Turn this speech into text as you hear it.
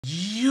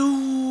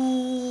YouTube.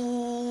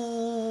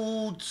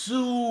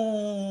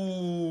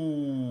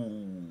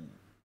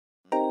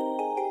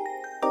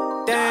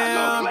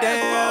 Down,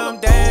 down,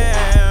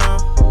 down.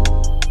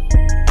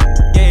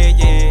 Yeah,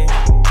 yeah.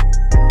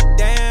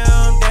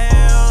 Down,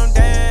 down,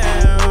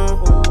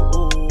 down.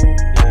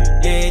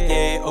 Yeah,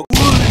 yeah. What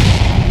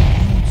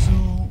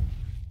YouTube?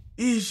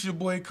 It's your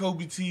boy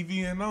Kobe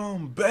TV, and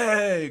I'm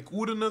back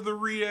with another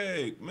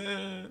react,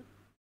 man.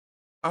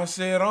 I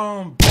said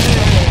I'm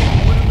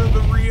back with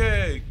another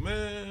react,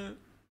 man.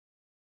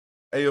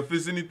 Hey, if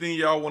there's anything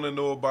y'all want to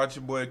know about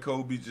your boy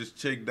Kobe, just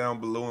check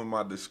down below in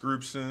my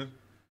description.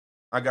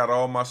 I got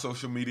all my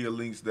social media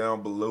links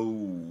down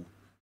below.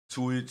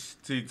 Twitch,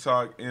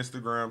 TikTok,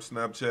 Instagram,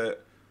 Snapchat.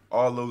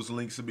 All those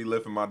links will be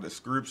left in my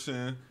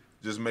description.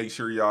 Just make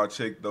sure y'all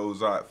check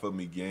those out for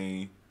me,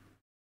 gang.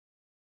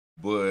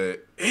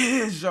 But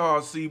as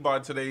y'all see by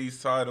today's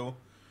title,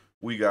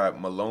 we got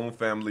Malone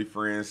family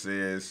friend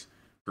says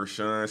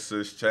Chrisean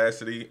sis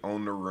Chasity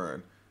on the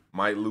run.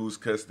 Might lose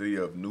custody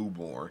of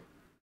newborn.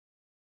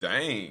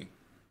 Dang.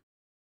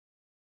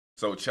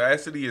 So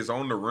Chasity is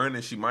on the run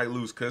and she might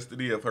lose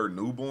custody of her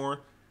newborn.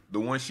 The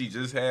one she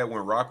just had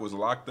when Rock was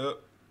locked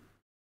up.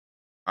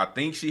 I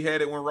think she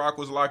had it when Rock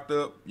was locked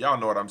up. Y'all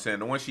know what I'm saying.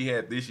 The one she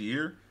had this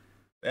year.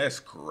 That's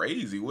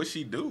crazy. What'd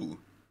she do?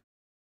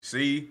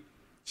 See,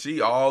 she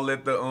all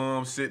at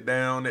the sit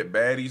down at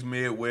Baddies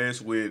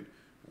Midwest with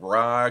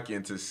Rock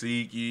and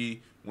Chasity.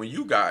 When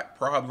you got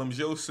problems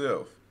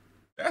yourself.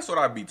 That's what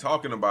I be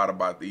talking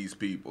about these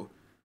people.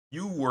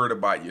 You worried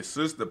about your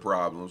sister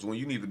problems when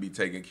you need to be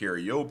taking care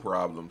of your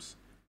problems.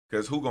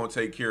 Because who gonna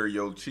take care of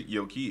your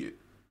kid,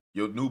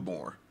 your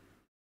newborn?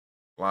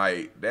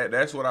 Like,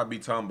 that's what I be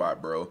talking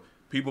about, bro.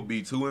 People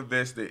be too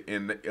invested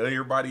in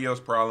everybody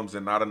else's problems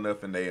and not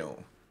enough in their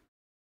own.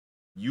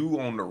 You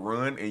on the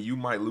run and you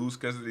might lose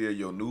custody of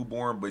your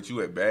newborn, but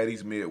you at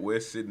Baddies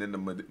Midwest sitting in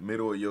the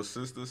middle of your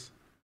sisters.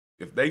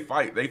 If they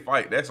fight, they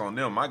fight. That's on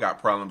them. I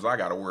got problems I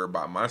got to worry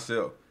about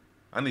myself.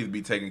 I need to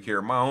be taking care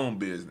of my own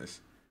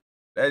business.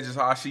 That's just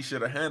how she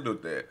should have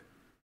handled that.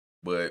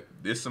 But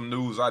this some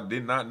news I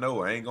did not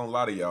know. I ain't gonna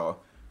lie to y'all.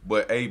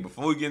 But hey,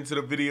 before we get into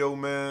the video,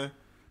 man,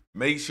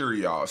 make sure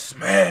y'all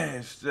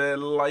smash that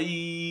like.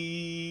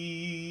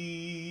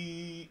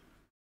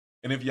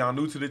 And if y'all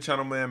new to the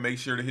channel, man, make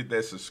sure to hit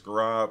that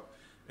subscribe.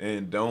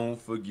 And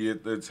don't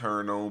forget to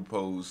turn on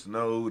post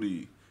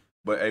noti.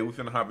 But hey, we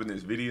finna hop in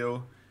this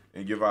video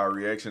and give our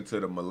reaction to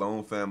the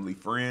Malone family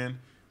friend.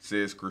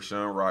 Says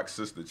Chriseanrock's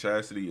sister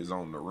Chasity is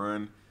on the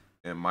run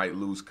and might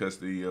lose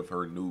custody of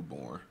her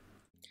newborn.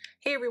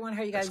 Hey everyone,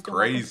 how you guys doing?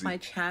 Crazy. Welcome to my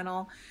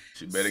channel.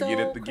 She better get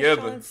it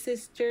together. Chrisean's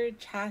sister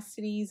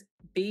Chastity's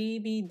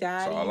baby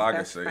daddy's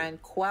best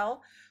friend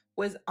Quell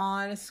was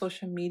on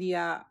social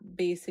media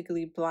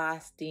basically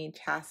blasting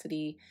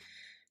Chasity.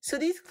 So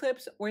these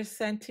clips were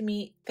sent to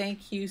me.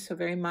 Thank you so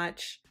very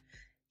much.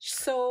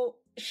 So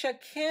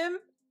Shakim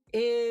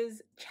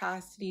is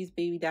Chastity's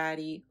baby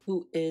daddy,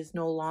 who is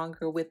no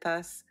longer with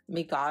us.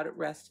 May God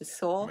rest his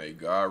soul. May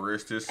God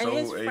rest his soul. And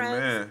his Amen.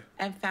 friends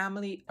and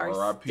family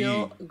are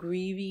still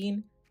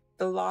grieving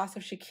the loss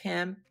of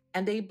Shakim,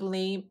 and they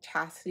blame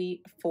Chasity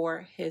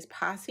for his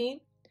passing.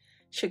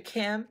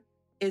 Shakim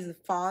is the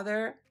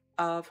father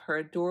of her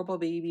adorable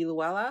baby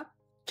Luella.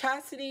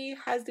 Chasity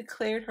has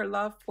declared her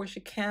love for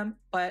Shakim,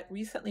 but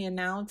recently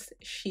announced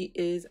she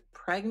is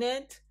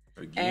pregnant.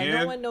 Again? And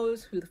no one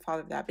knows who the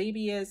father of that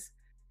baby is.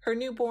 Her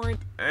newborn.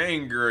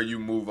 Dang, girl, you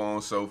move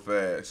on so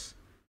fast.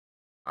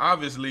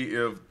 Obviously,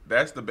 if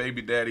that's the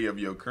baby daddy of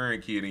your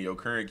current kid and your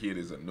current kid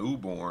is a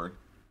newborn,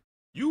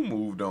 you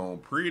moved on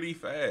pretty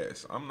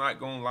fast. I'm not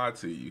gonna lie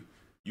to you.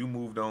 You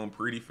moved on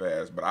pretty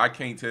fast, but I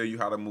can't tell you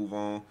how to move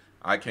on.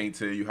 I can't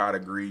tell you how to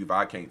grieve.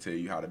 I can't tell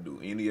you how to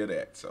do any of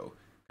that. So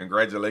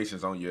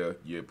congratulations on your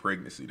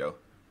pregnancy, though.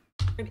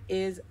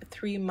 Is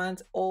 3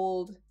 months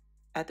old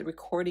at the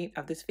recording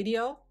of this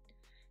video.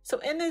 So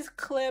in this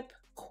clip,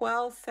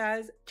 Quell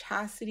says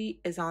Chasity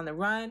is on the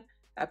run.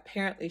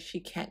 Apparently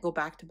she can't go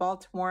back to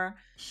Baltimore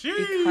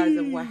because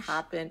of what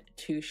happened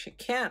to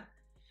Shakim.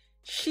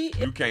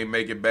 You can't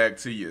make it back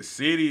to your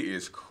city.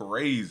 It's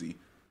crazy.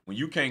 When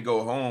you can't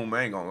go home,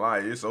 I ain't gonna lie,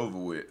 it's over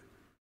with.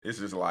 It's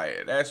just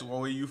like, that's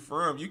where you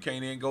from. You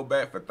can't even go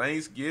back for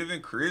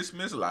Thanksgiving,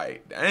 Christmas.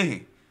 Like,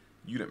 dang,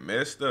 you done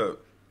messed up.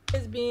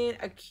 Is being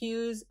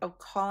accused of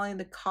calling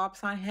the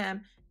cops on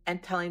him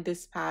and telling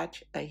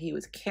dispatch that he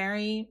was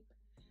carrying.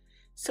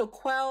 So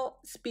Quell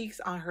speaks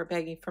on her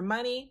begging for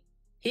money.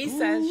 He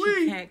says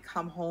she can't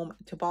come home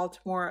to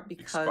Baltimore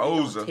because they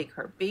don't take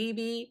her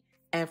baby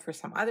and for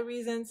some other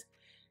reasons.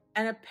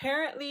 And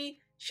apparently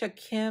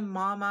Shakim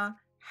mama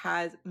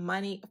has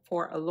money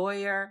for a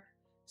lawyer.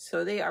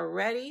 So they are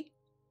ready.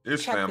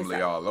 This family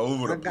all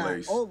over the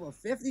place. I got over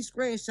 50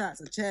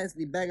 screenshots of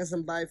Chasity begging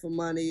somebody for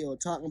money or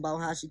talking about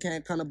how she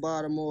can't come to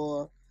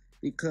Baltimore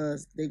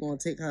because they're going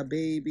to take her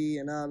baby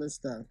and all this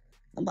stuff.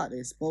 I'm about to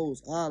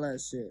expose all that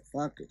shit.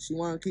 Fuck it. She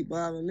want to keep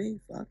bothering me?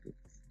 Fuck it.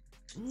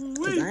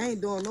 Cause I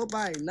ain't doing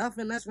nobody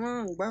nothing that's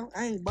wrong, bro.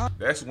 I ain't bothering.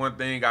 That's one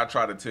thing I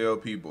try to tell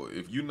people.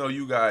 If you know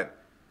you got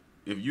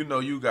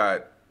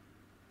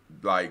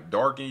like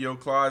dark in your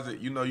closet,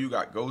 you know you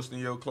got ghosts in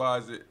your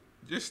closet,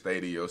 just stay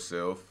to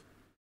yourself.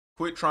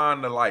 Quit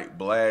trying to like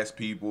blast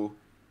people,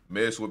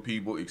 mess with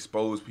people,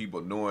 expose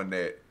people, knowing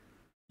that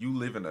you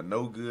living a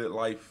no good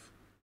life.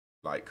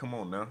 Like, come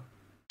on now.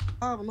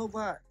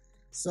 Nobody.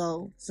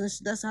 So since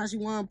that's how she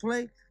wanna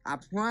play, I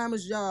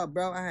promise y'all,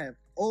 bro, I have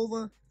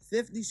over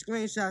 50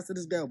 screenshots of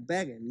this girl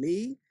begging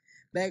me,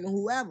 begging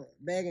whoever,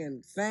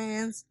 begging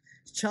fans,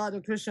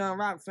 charging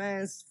Chriseanrock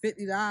fans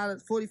 $50,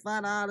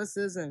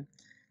 $45, and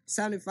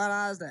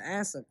 $75 to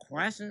answer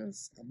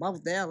questions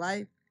about their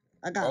life.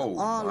 I got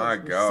all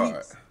of the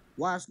receipts.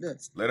 Watch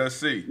this. Let us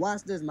see.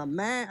 Watch this. My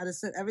man, I just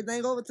sent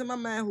everything over to my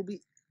man who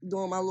be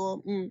doing my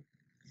little.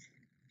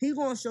 He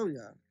gonna show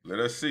y'all. Let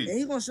us see. And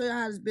he gonna show y'all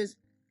how this bitch.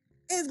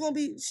 It's gonna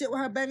be shit with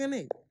her begging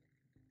me.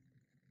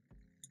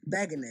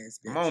 Begging ass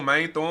bitch. Come on,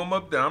 man. Throw him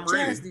up there. I'm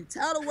ready. Chasity,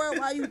 tell the world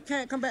why you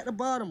can't come back to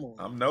Baltimore.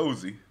 I'm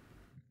nosy.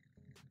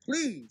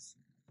 Please.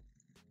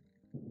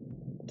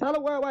 Tell the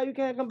world why you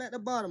can't come back to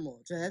Baltimore,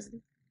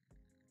 Chasity.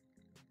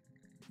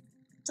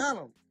 Tell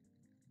them.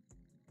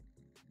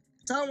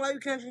 Tell them why you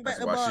can't come back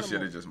to Baltimore. That's why she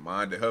should have just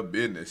minded her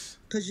business.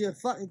 Because your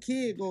fucking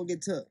kid gonna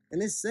get took.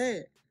 And it's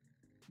sad.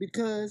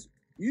 Because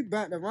you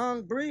burnt the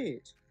wrong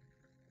bridge.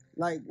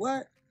 Like,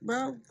 what,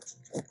 bro?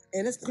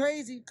 And it's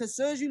crazy, because as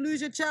soon as you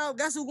lose your child,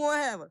 guess who's gonna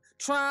have her?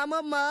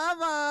 Trauma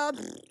mother.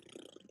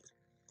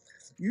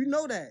 You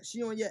know that.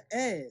 She on your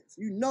ass.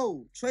 You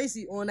know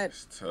Tracy on that.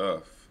 It's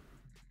tough.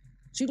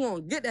 She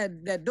gonna get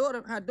that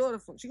daughter, her daughter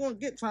from. She gonna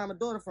get Trauma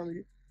daughter from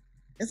you.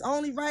 It's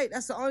only right.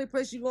 That's the only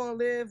place she gonna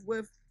live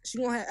with. She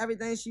gonna have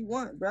everything she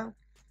want, bro.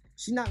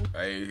 She not.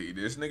 Hey,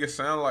 this nigga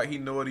sound like he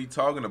know what he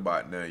talking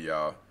about now,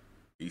 y'all.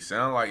 He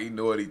sound like he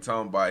know what he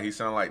talking about. He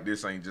sound like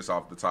this ain't just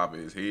off the top of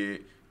his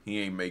head.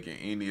 He ain't making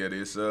any of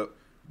this up.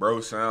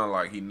 Bro sound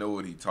like he know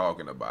what he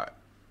talking about.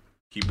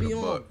 Keep it a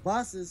buck. On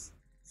buses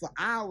for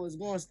hours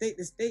going state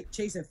to state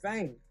chasing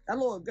fame. That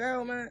little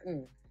girl,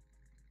 man.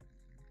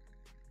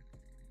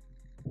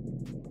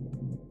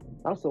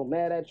 I'm so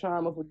mad at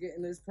Trauma for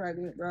getting this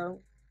pregnant, bro.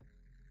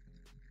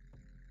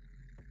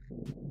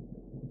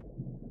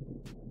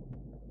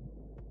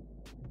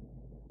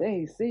 Then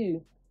he see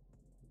you.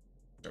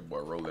 That boy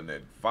rolling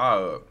that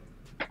fire up.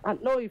 I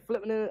know he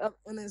flipping it up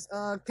in his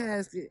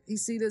casket. He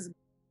see this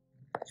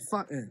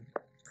fucking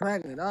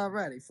pregnant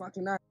already.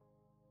 Fucking not.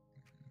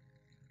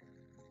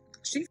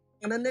 She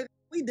fucking a nigga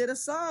we did a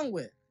song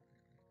with.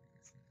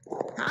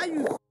 How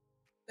you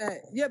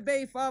that your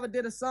baby father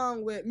did a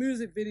song with,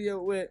 music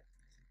video with,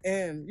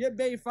 and your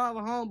baby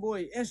father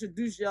homeboy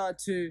introduced y'all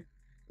to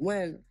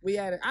when we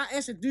had it. I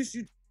introduced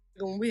you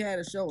to when we had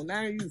a show.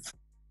 Now you.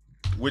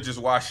 Which is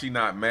why she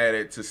not mad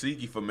at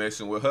Chasity for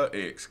messing with her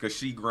ex, because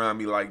she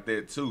grimy like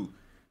that too.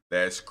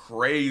 That's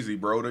crazy,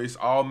 bro. It's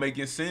all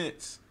making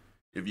sense.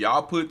 If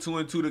y'all put 2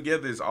 and 2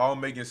 together, it's all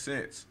making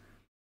sense.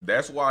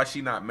 That's why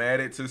she not mad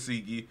at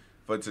Chasity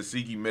for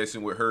Chasity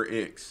messing with her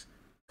ex,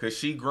 because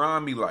she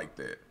grimy like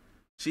that.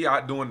 She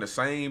out doing the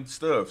same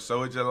stuff.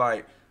 So it's just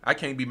like, I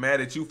can't be mad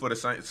at you for the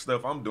same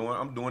stuff I'm doing.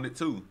 I'm doing it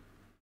too.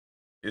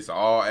 It's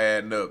all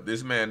adding up.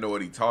 This man know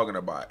what he talking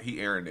about. He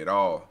airing it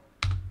all.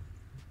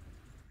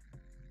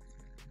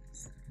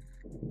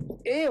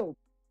 Ew.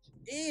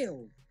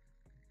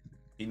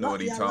 He know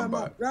what he talking about.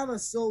 My brother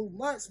so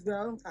much,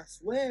 bro. I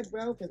swear,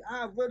 bro, because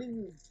I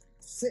really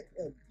sit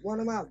one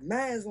of my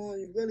mans on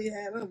you. Really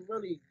had him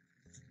really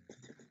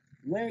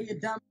wear your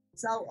dumb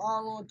out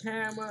all on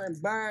camera,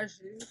 embarrass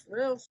you.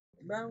 Real,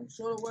 bro.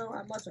 Show the world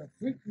how much a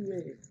freak you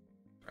is.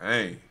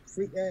 Hey.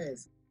 Freak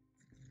ass.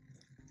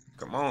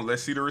 Come on,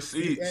 let's see the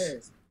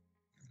receipts.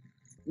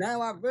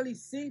 Now I really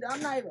see that.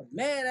 I'm not even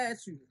mad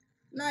at you.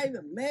 Not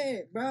even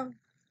mad, bro.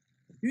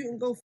 You can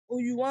go who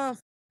you want,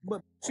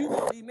 but you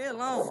leave me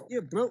alone.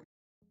 You're broke.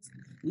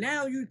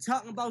 Now you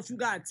talking about you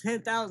got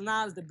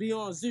 $10,000 to be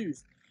on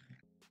Zeus.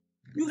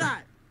 You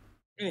got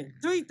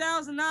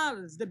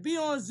 $3,000 to be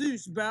on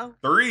Zeus, bro.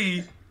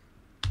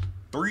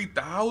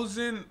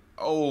 3,000?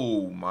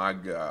 Oh my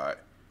God.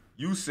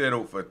 You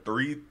settled for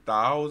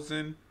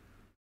 3,000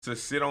 to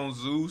sit on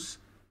Zeus,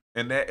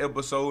 and that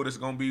episode is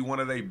gonna be one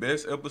of their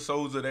best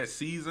episodes of that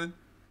season?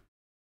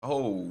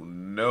 Oh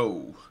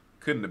no.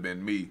 Couldn't have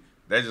been me.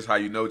 That's just how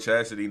you know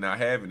Chasity not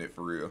having it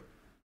for real.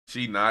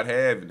 She not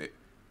having it.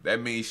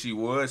 That means she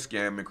was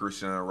scamming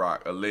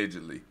Chriseanrock,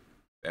 allegedly.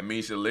 That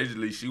means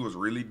allegedly she was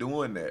really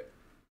doing that.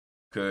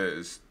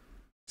 Cause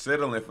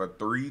settling for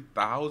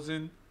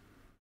 3,000?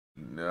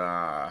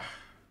 Nah.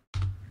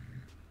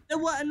 There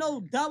wasn't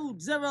no double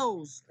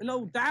zeros and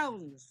no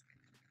thousands.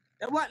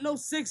 There wasn't no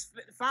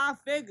 5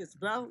 figures,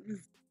 bro. You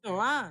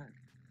lying.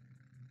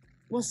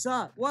 What's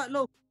up? What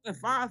no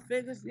 5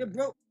 figures? You're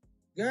broke,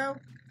 girl.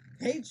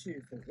 Hate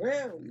you for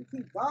real. You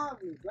keep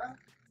bothering me, bro.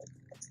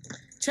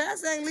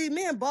 Chasity ain't leave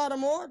me in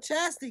Baltimore.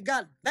 Chasity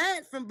got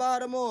banned from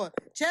Baltimore.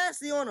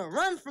 Chasity on a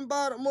run from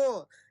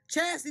Baltimore.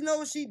 Chasity know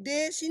what she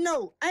did. She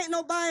know ain't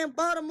nobody in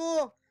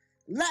Baltimore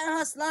letting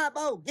her slide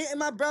out, getting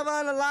my brother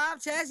on the live.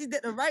 Chasity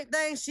did the right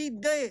thing she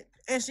did,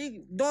 and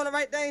she doing the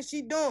right thing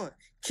she doing.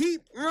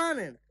 Keep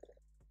running.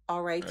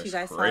 All right, That's you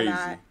guys crazy. saw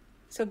that.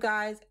 So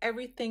guys,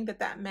 everything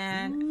that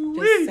man Ooh-wee.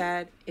 just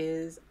said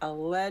is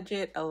alleged.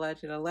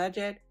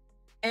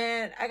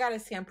 And I gotta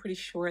say, I'm pretty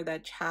sure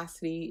that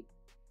Chasity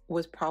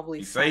was probably.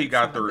 He say he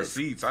got the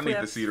receipts. I need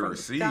to see the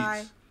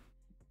receipts.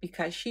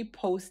 Because she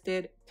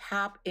posted,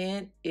 tap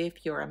in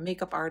if you're a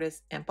makeup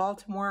artist in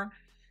Baltimore.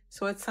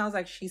 So it sounds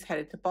like she's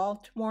headed to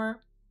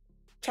Baltimore.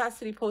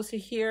 Chasity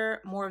posted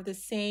here, more of the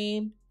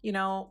same, you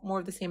know, more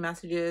of the same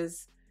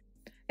messages.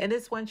 And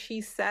this one she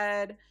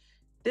said,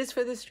 this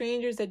for the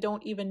strangers that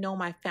don't even know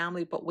my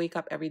family but wake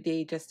up every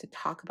day just to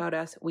talk about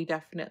us. We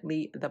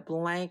definitely the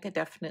blank,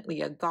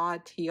 definitely a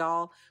God to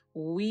y'all.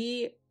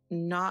 We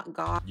not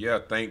God. Yeah,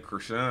 thank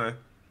Chrisean.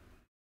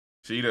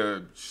 She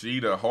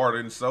the heart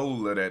and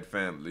soul of that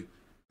family.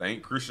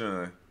 Thank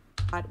Chrisean.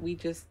 We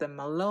just the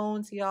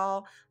Malones,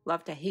 y'all.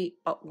 Love to hate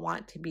but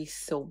want to be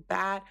so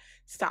bad.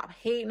 Stop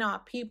hating on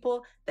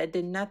people that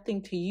did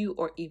nothing to you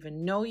or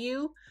even know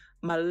you.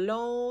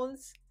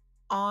 Malones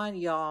on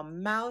your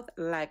mouth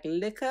like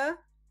liquor.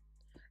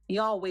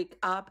 Y'all wake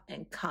up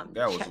and come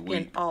check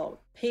in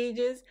all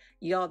pages.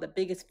 Y'all the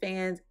biggest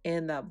fans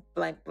in the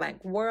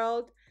blank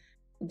world.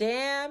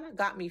 Damn,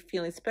 got me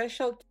feeling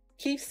special.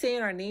 Keep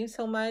saying our name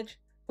so much.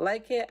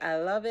 Like it, I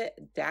love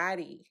it,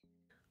 Daddy.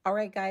 All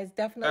right, guys,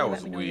 definitely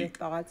let me know your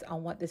thoughts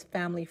on what this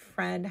family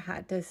friend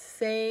had to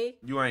say.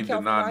 You ain't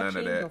deny none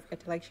of that. Don't forget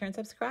to like, share, and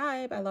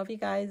subscribe. I love you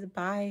guys.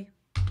 Bye.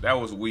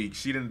 That was weak.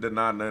 She didn't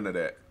deny none of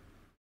that.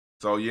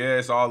 So, yeah,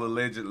 it's all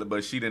allegedly,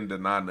 but she didn't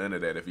deny none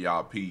of that if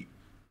y'all peep.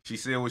 She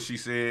said what she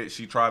said.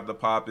 She tried to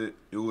pop it.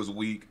 It was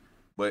weak,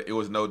 but it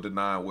was no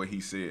denying what he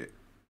said.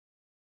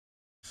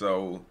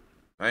 So,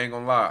 I ain't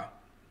gonna lie.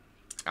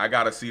 I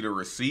gotta see the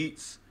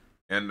receipts,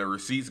 and the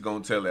receipts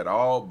gonna tell it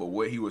all, but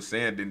what he was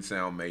saying didn't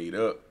sound made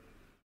up.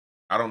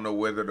 I don't know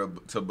whether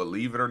to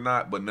believe it or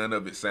not, but none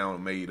of it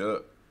sound made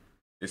up.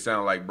 It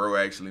sound like bro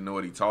actually know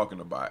what he talking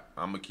about.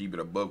 I'm gonna keep it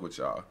a buck with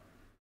y'all.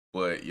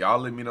 But y'all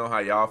let me know how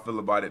y'all feel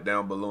about it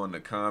down below in the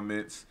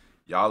comments.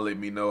 Y'all let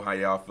me know how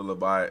y'all feel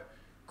about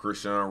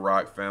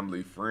Chriseanrock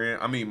family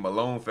friend.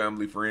 Malone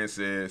family friend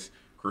says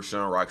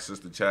Chriseanrock's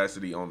sister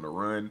Chasity on the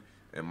run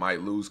and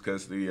might lose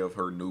custody of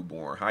her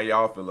newborn. How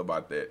y'all feel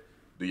about that?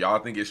 Do y'all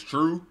think it's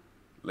true?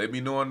 Let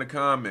me know in the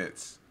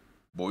comments.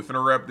 Boy, we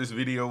finna wrap this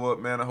video up,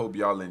 man. I hope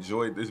y'all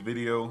enjoyed this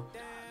video.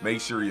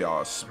 Make sure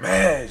y'all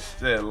smash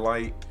that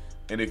like.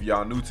 And if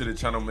y'all new to the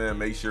channel, man,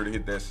 make sure to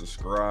hit that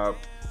subscribe.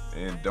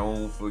 And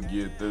don't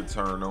forget to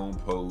turn on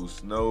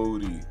post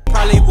notifications.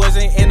 Probably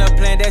wasn't in a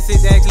plan, that's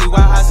exactly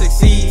why I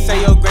succeed.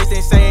 Say your grace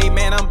and say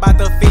amen, I'm about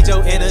to feed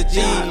your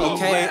energy.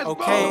 Okay.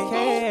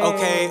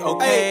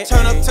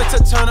 Turn up,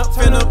 turn up,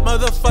 finna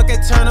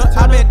motherfucking turn up.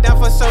 I've been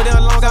down for so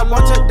damn long, I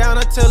want you down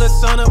until the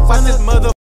sun up. Watch this mother.